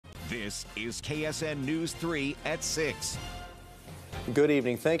This is KSN News 3 at 6. Good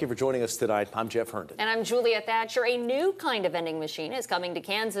evening. Thank you for joining us tonight. I'm Jeff Herndon. And I'm Julia Thatcher. A new kind of vending machine is coming to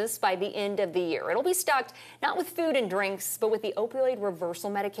Kansas by the end of the year. It'll be stocked not with food and drinks, but with the opioid reversal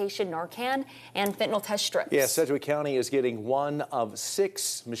medication Narcan and fentanyl test strips. Yes, Sedgwick County is getting one of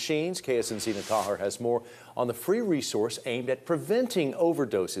 6 machines. KSN's Zena Taher has more on the free resource aimed at preventing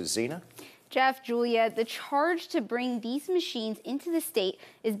overdoses. Zena? Jeff, Julia, the charge to bring these machines into the state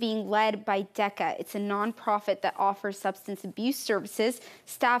is being led by DECA. It's a nonprofit that offers substance abuse services.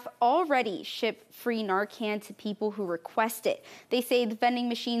 Staff already ship free Narcan to people who request it. They say the vending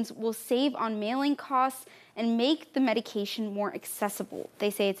machines will save on mailing costs and make the medication more accessible. They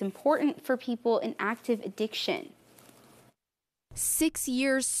say it's important for people in active addiction. 6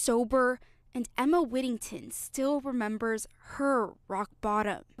 years sober, and Emma Whittington still remembers her rock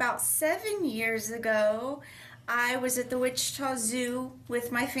bottom. About 7 years ago, I was at the Wichita Zoo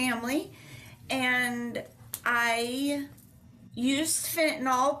with my family, and I used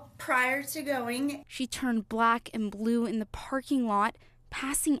fentanyl prior to going. She turned black and blue in the parking lot,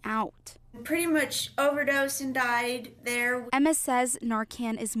 passing out. Pretty much overdosed and died there. Emma says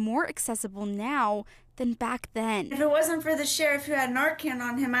Narcan is more accessible now than back then. If it wasn't for the sheriff who had Narcan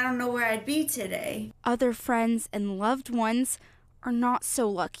on him, I don't know where I'd be today. Other friends and loved ones are not so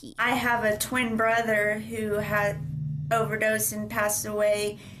lucky. I have a twin brother who had overdosed and passed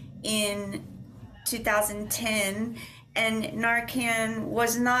away in 2010, and Narcan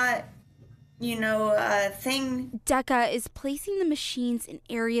was not, a thing. DECA is placing the machines in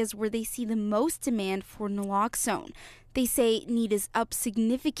areas where they see the most demand for naloxone. They say need is up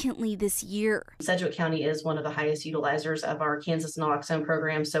significantly this year. Sedgwick County is one of the highest utilizers of our Kansas naloxone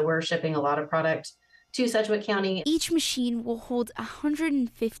program, so we're shipping a lot of product to Sedgwick County. Each machine will hold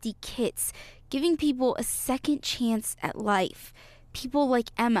 150 kits, giving people a second chance at life. People like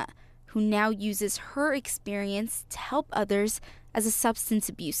Emma, who now uses her experience to help others as a substance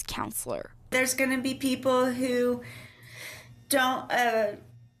abuse counselor. There's going to be people who don't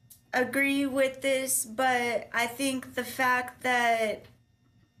agree with this, but I think the fact that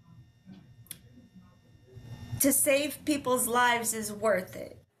to save people's lives is worth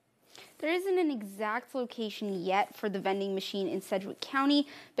it. There isn't an exact location yet for the vending machine in Sedgwick County,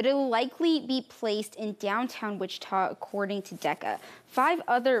 but it will likely be placed in downtown Wichita, according to DECA. 5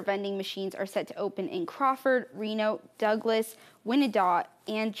 other vending machines are set to open in Crawford, Reno, Douglas, Winnipeg,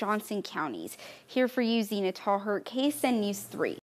 and Johnson counties. Here for you, Zena Taher, KSN News 3.